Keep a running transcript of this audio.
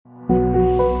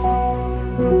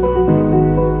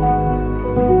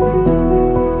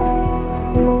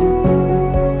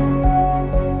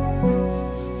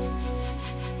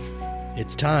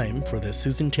time for the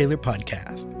Susan Taylor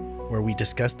Podcast, where we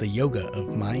discuss the yoga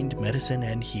of mind, medicine,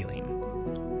 and healing.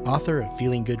 Author of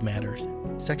Feeling Good Matters,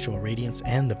 Sexual Radiance,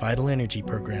 and the Vital Energy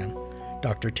Program,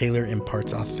 Dr. Taylor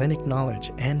imparts authentic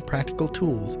knowledge and practical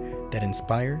tools that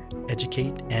inspire,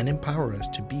 educate, and empower us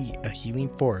to be a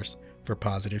healing force for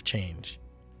positive change.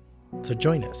 So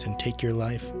join us and take your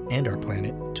life and our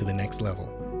planet to the next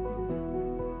level.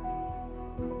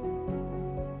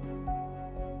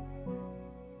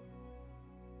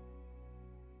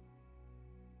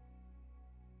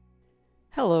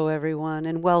 Hello, everyone,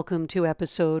 and welcome to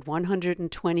episode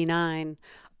 129,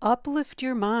 Uplift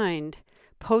Your Mind,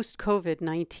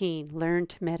 Post-COVID-19, Learn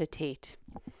to Meditate.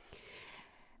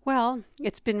 Well,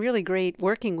 it's been really great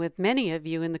working with many of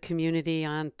you in the community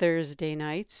on Thursday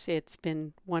nights. It's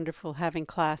been wonderful having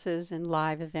classes and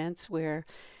live events where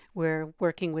we're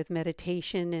working with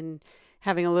meditation and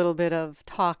having a little bit of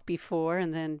talk before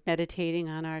and then meditating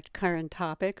on our current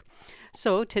topic.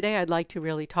 So today I'd like to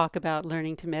really talk about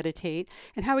learning to meditate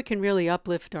and how it can really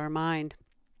uplift our mind.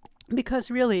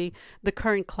 Because really the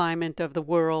current climate of the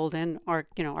world and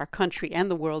our country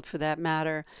and the world for that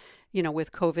matter,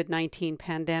 with COVID-19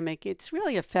 pandemic, it's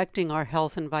really affecting our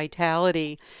health and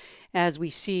vitality as we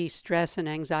see stress and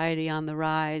anxiety on the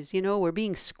rise. We're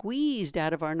being squeezed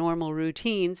out of our normal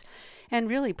routines and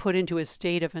really put into a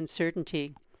state of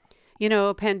uncertainty.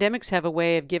 Pandemics have a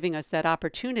way of giving us that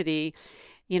opportunity.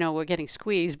 We're getting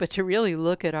squeezed, but to really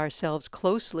look at ourselves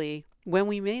closely when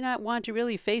we may not want to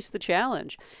really face the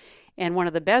challenge. And one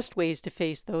of the best ways to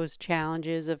face those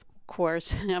challenges, of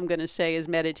course, I'm going to say is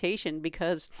meditation,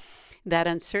 because that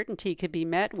uncertainty could be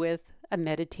met with a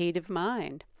meditative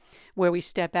mind, where we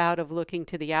step out of looking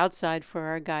to the outside for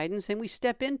our guidance and we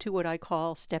step into what I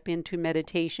call step into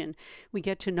meditation. We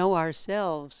get to know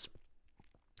ourselves.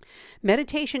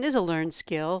 Meditation is a learned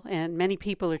skill, and many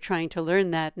people are trying to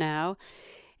learn that now.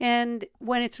 And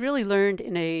when it's really learned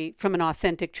from an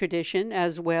authentic tradition,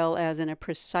 as well as in a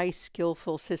precise,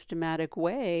 skillful, systematic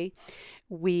way,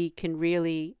 we can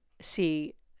really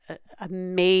see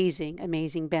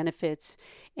amazing benefits,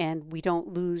 and we don't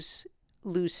lose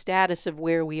status of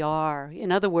where we are.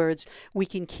 In other words, we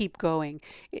can keep going.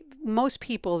 Most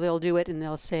people, they'll do it and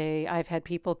they'll say, I've had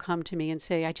people come to me and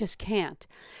say, I just can't.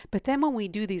 But then when we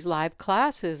do these live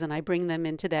classes and I bring them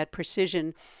into that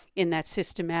precision in that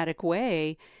systematic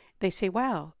way, they say,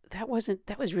 wow, that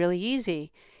was really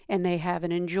easy. And they have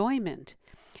an enjoyment.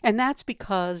 And that's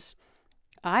because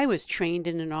I was trained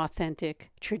in an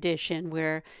authentic tradition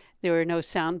where there were no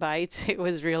sound bites. It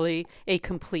was really a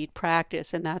complete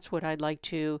practice. And that's what I'd like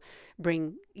to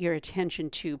bring your attention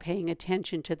to, paying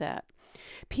attention to that.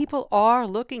 People are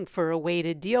looking for a way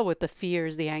to deal with the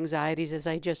fears, the anxieties, as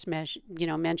I just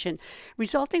mentioned,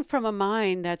 resulting from a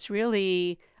mind that's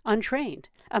really untrained,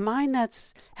 a mind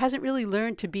that hasn't really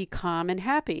learned to be calm and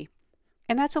happy.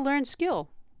 And that's a learned skill.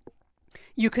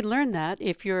 You can learn that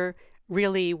if you're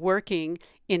really working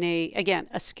in a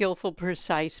skillful,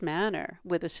 precise manner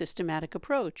with a systematic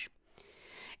approach.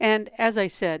 And as I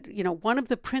said, one of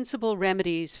the principal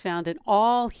remedies found in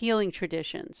all healing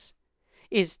traditions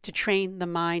is to train the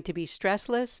mind to be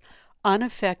stressless,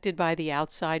 unaffected by the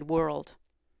outside world.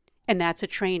 And that's a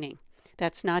training.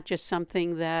 That's not just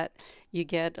something that you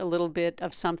get a little bit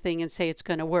of something and say it's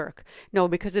going to work. No,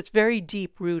 because it's very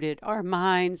deep-rooted. Our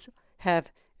minds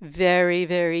have very,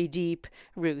 very deep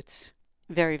roots.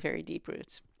 Very, very deep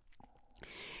roots.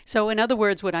 So in other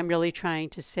words, what I'm really trying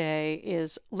to say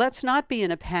is let's not be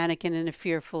in a panic and in a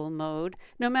fearful mode,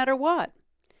 no matter what.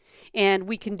 And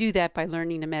we can do that by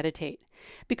learning to meditate.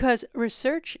 Because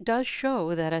research does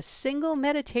show that a single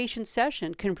meditation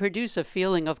session can produce a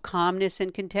feeling of calmness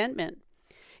and contentment.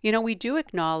 We do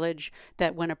acknowledge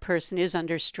that when a person is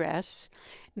under stress,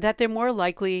 that they're more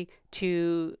likely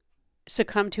to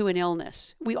succumb to an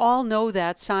illness. We all know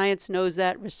that. Science knows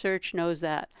that. Research knows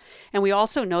that. And we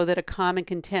also know that a calm and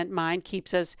content mind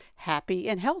keeps us happy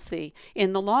and healthy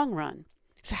in the long run.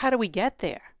 So how do we get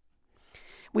there?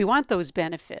 We want those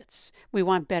benefits. We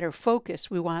want better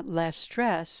focus. We want less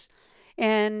stress.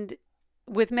 And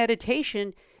with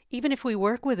meditation, even if we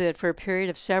work with it for a period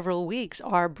of several weeks,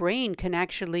 our brain can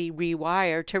actually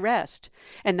rewire to rest.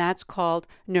 And that's called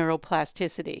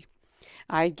neuroplasticity.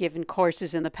 I've given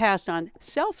courses in the past on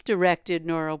self-directed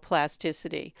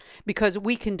neuroplasticity because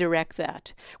we can direct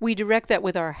that. We direct that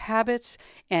with our habits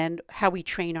and how we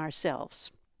train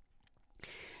ourselves.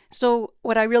 So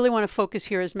what I really want to focus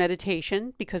here is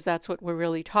meditation, because that's what we're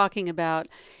really talking about.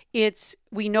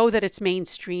 We know that it's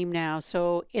mainstream now,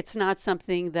 so it's not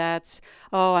something that's,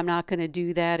 I'm not going to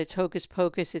do that. It's hocus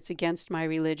pocus. It's against my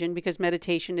religion, because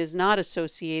meditation is not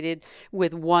associated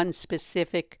with one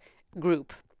specific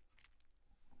group.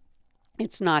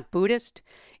 It's not Buddhist,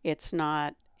 it's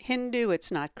not Hindu,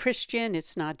 it's not Christian,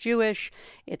 it's not Jewish,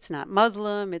 it's not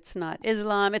Muslim, it's not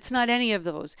Islam, it's not any of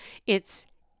those. It's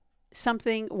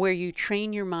something where you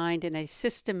train your mind in a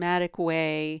systematic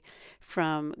way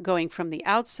from going from the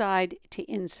outside to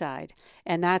inside.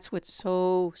 And that's what's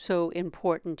so, so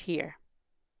important here.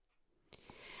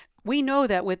 We know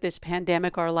that with this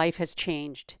pandemic, our life has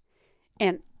changed.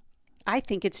 And I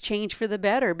think it's changed for the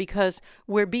better because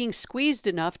we're being squeezed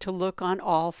enough to look on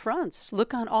all fronts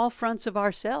of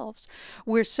ourselves.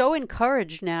 We're so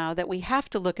encouraged now that we have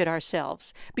to look at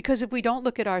ourselves, because if we don't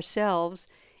look at ourselves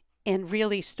and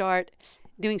really start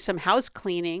doing some house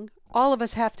cleaning, all of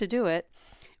us have to do it,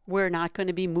 we're not going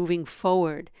to be moving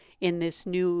forward in this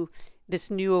new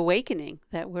awakening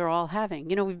that we're all having.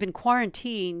 You know, we've been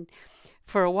quarantined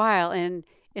for a while, and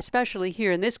especially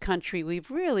here in this country,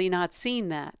 we've really not seen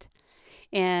that.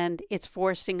 And it's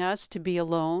forcing us to be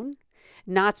alone,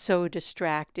 not so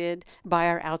distracted by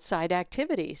our outside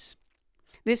activities.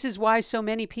 This is why so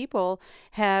many people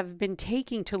have been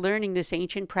taking to learning this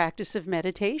ancient practice of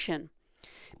meditation,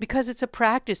 because it's a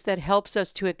practice that helps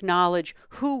us to acknowledge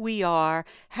who we are,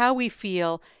 how we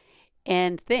feel,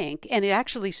 and think, and it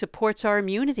actually supports our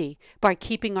immunity by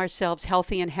keeping ourselves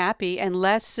healthy and happy and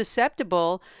less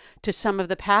susceptible to some of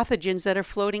the pathogens that are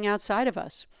floating outside of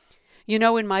us. You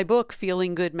know, in my book,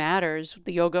 Feeling Good Matters,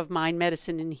 The Yoga of Mind,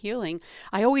 Medicine, and Healing,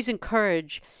 I always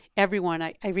encourage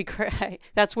everyone,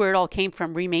 that's where it all came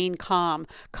from, remain calm,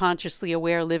 consciously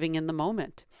aware, living in the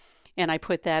moment. And I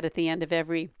put that at the end of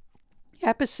every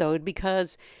episode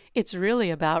because it's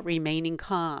really about remaining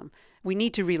calm. We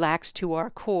need to relax to our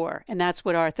core, and that's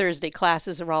what our Thursday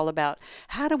classes are all about.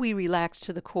 How do we relax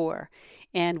to the core?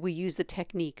 And we use the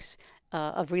techniques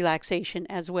of relaxation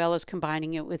as well as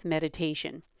combining it with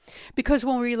meditation. Because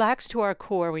when we relax to our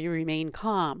core, we remain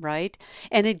calm, right?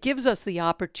 And it gives us the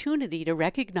opportunity to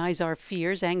recognize our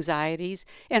fears, anxieties,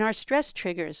 and our stress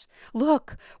triggers.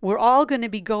 Look, we're all going to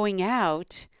be going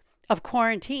out of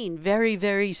quarantine very,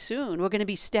 very soon. We're going to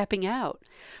be stepping out.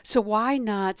 So why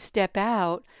not step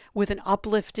out with an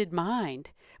uplifted mind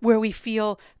where we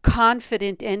feel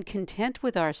confident and content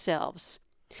with ourselves?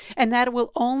 And that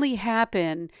will only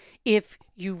happen if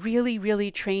you really, really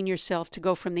train yourself to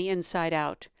go from the inside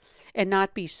out and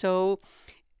not be so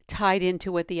tied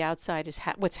into what the outside is,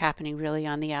 what's happening really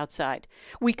on the outside.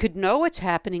 We could know what's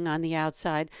happening on the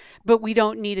outside, but we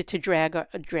don't need it to drag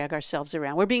ourselves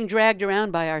around. We're being dragged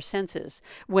around by our senses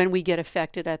when we get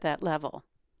affected at that level.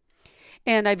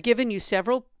 And I've given you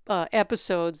several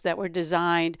episodes that were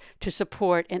designed to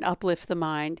support and uplift the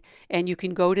mind, and you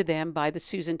can go to them by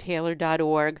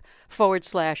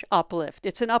thesusantaylor.org/uplift.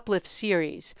 It's an uplift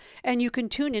series, and you can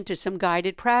tune into some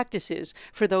guided practices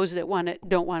for those that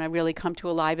don't want to really come to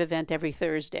a live event every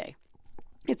Thursday.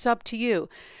 It's up to you,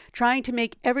 trying to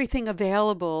make everything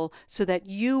available so that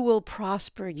you will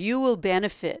prosper, you will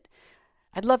benefit.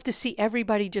 I'd love to see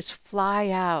everybody just fly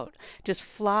out, just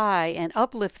fly and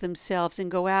uplift themselves and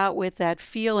go out with that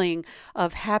feeling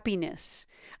of happiness,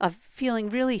 of feeling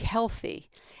really healthy.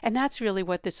 And that's really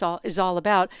what this is all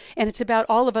about. And it's about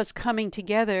all of us coming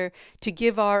together to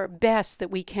give our best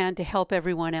that we can to help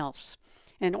everyone else,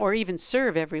 or even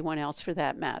serve everyone else for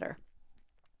that matter.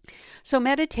 So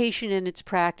meditation and its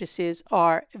practices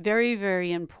are very,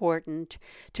 very important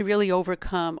to really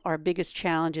overcome our biggest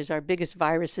challenges, our biggest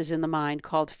viruses in the mind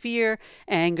called fear,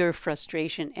 anger,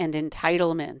 frustration, and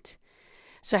entitlement.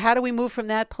 So how do we move from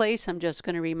that place? I'm just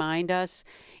going to remind us,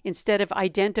 instead of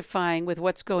identifying with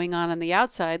what's going on the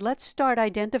outside, let's start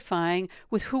identifying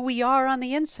with who we are on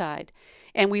the inside.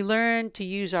 And we learn to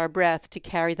use our breath to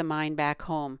carry the mind back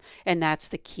home. And that's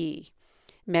the key.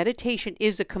 Meditation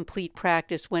is a complete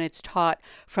practice when it's taught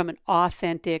from an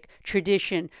authentic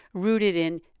tradition rooted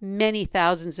in many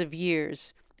thousands of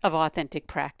years of authentic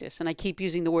practice. And I keep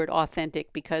using the word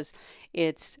authentic because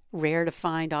it's rare to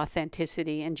find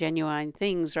authenticity and genuine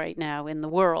things right now in the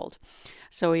world.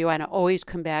 So you want to always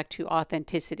come back to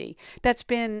authenticity. That's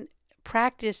been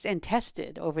practiced and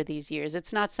tested over these years.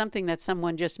 It's not something that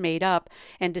someone just made up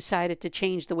and decided to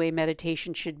change the way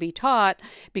meditation should be taught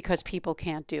because people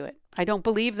can't do it. I don't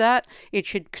believe that. It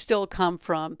should still come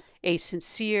from a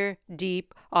sincere,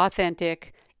 deep,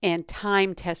 authentic, and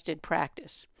time-tested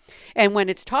practice. And when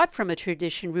it's taught from a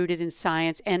tradition rooted in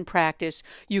science and practice,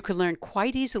 you can learn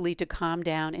quite easily to calm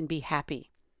down and be happy.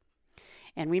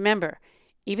 And remember,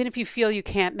 even if you feel you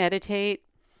can't meditate,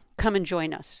 come and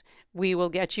join us. We will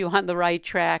get you on the right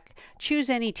track. Choose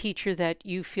any teacher that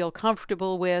you feel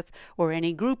comfortable with or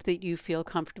any group that you feel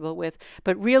comfortable with,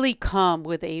 but really come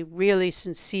with a really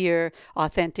sincere,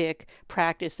 authentic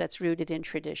practice that's rooted in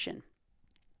tradition.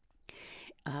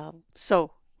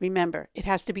 So Remember, it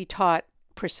has to be taught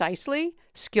precisely,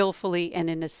 skillfully, and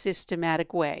in a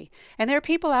systematic way. And there are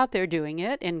people out there doing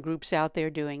it and groups out there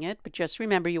doing it, but just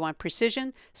remember you want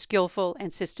precision, skillful,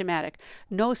 and systematic.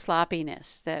 No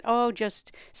sloppiness that,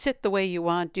 just sit the way you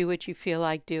want, do what you feel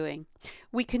like doing.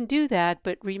 We can do that,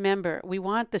 but remember, we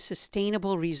want the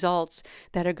sustainable results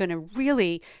that are going to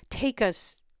really take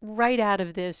us right out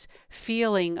of this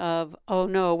feeling of, oh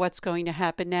no, what's going to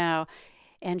happen now?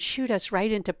 And shoot us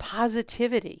right into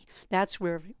positivity. That's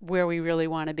where we really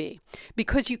want to be.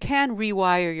 Because you can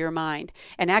rewire your mind.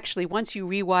 And actually, once you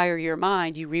rewire your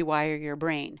mind, you rewire your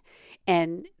brain.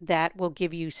 And that will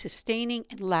give you sustaining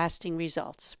and lasting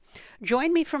results.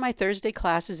 Join me for my Thursday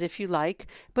classes if you like.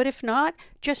 But if not,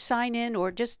 just sign in or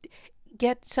just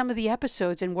get some of the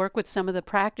episodes and work with some of the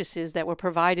practices that were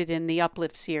provided in the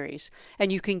Uplift series.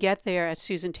 And you can get there at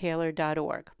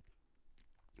susantaylor.org.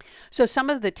 So some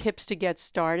of the tips to get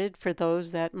started for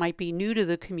those that might be new to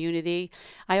the community,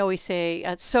 I always say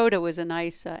SOTA was a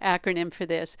nice acronym for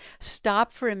this.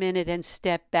 Stop for a minute and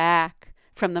step back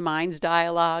from the mind's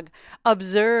dialogue.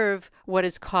 Observe what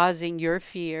is causing your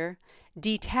fear.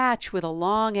 Detach with a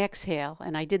long exhale.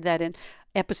 And I did that in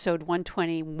episode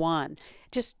 121.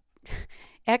 Just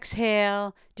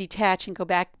exhale, detach, and go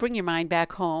back. Bring your mind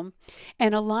back home.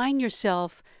 And align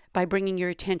yourself by bringing your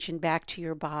attention back to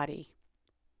your body.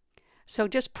 So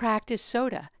just practice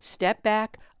SOTA. Step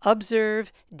back,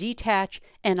 observe, detach,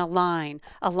 and align.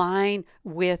 Align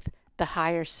with the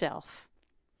higher self.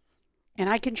 And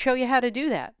I can show you how to do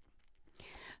that.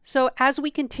 So as we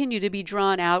continue to be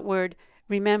drawn outward,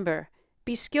 remember,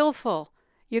 be skillful.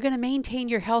 You're going to maintain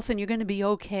your health and you're going to be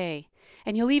okay.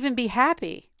 And you'll even be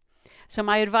happy. So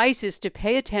my advice is to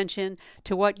pay attention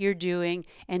to what you're doing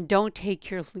and don't take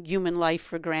your human life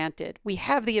for granted. We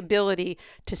have the ability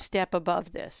to step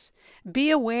above this.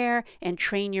 Be aware and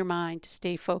train your mind to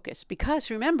stay focused. Because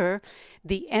remember,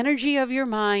 the energy of your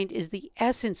mind is the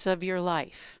essence of your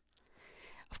life.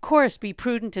 Of course, be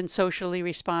prudent and socially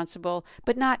responsible,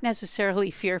 but not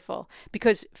necessarily fearful,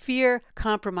 because fear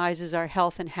compromises our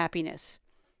health and happiness.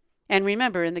 And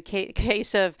remember, in the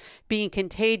case of being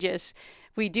contagious,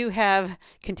 we do have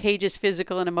contagious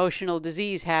physical and emotional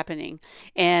disease happening,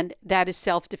 and that is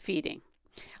self-defeating.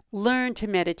 Learn to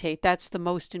meditate. That's the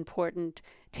most important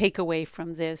takeaway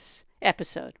from this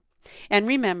episode. And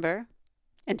remember,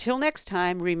 until next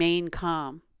time, remain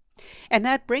calm. And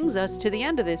that brings us to the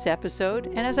end of this episode.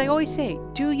 And as I always say,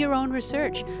 do your own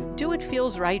research. Do what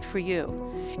feels right for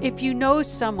you. If you know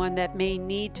someone that may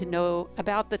need to know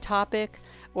about the topic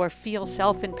or feel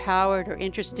self-empowered or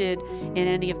interested in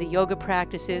any of the yoga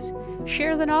practices,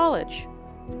 share the knowledge.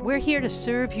 We're here to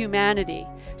serve humanity.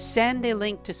 Send a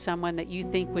link to someone that you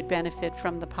think would benefit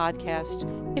from the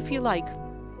podcast, if you like.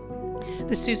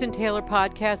 The Susan Taylor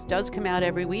podcast does come out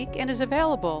every week and is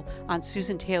available on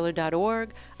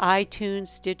susantaylor.org, iTunes,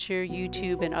 Stitcher,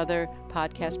 YouTube, and other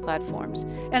podcast platforms.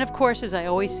 And of course, as I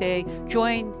always say,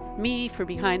 join me for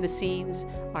behind the scenes,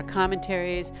 our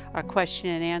commentaries, our question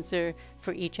and answer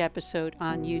for each episode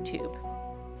on YouTube.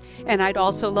 And I'd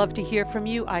also love to hear from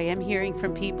you. I am hearing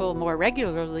from people more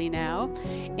regularly now,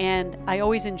 and I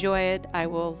always enjoy it. I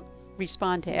will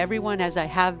respond to everyone as I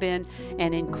have been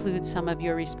and include some of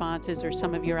your responses or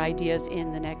some of your ideas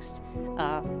in the next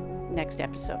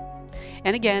episode.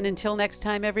 And again, until next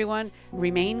time, everyone,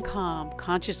 remain calm,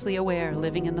 consciously aware,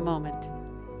 living in the moment.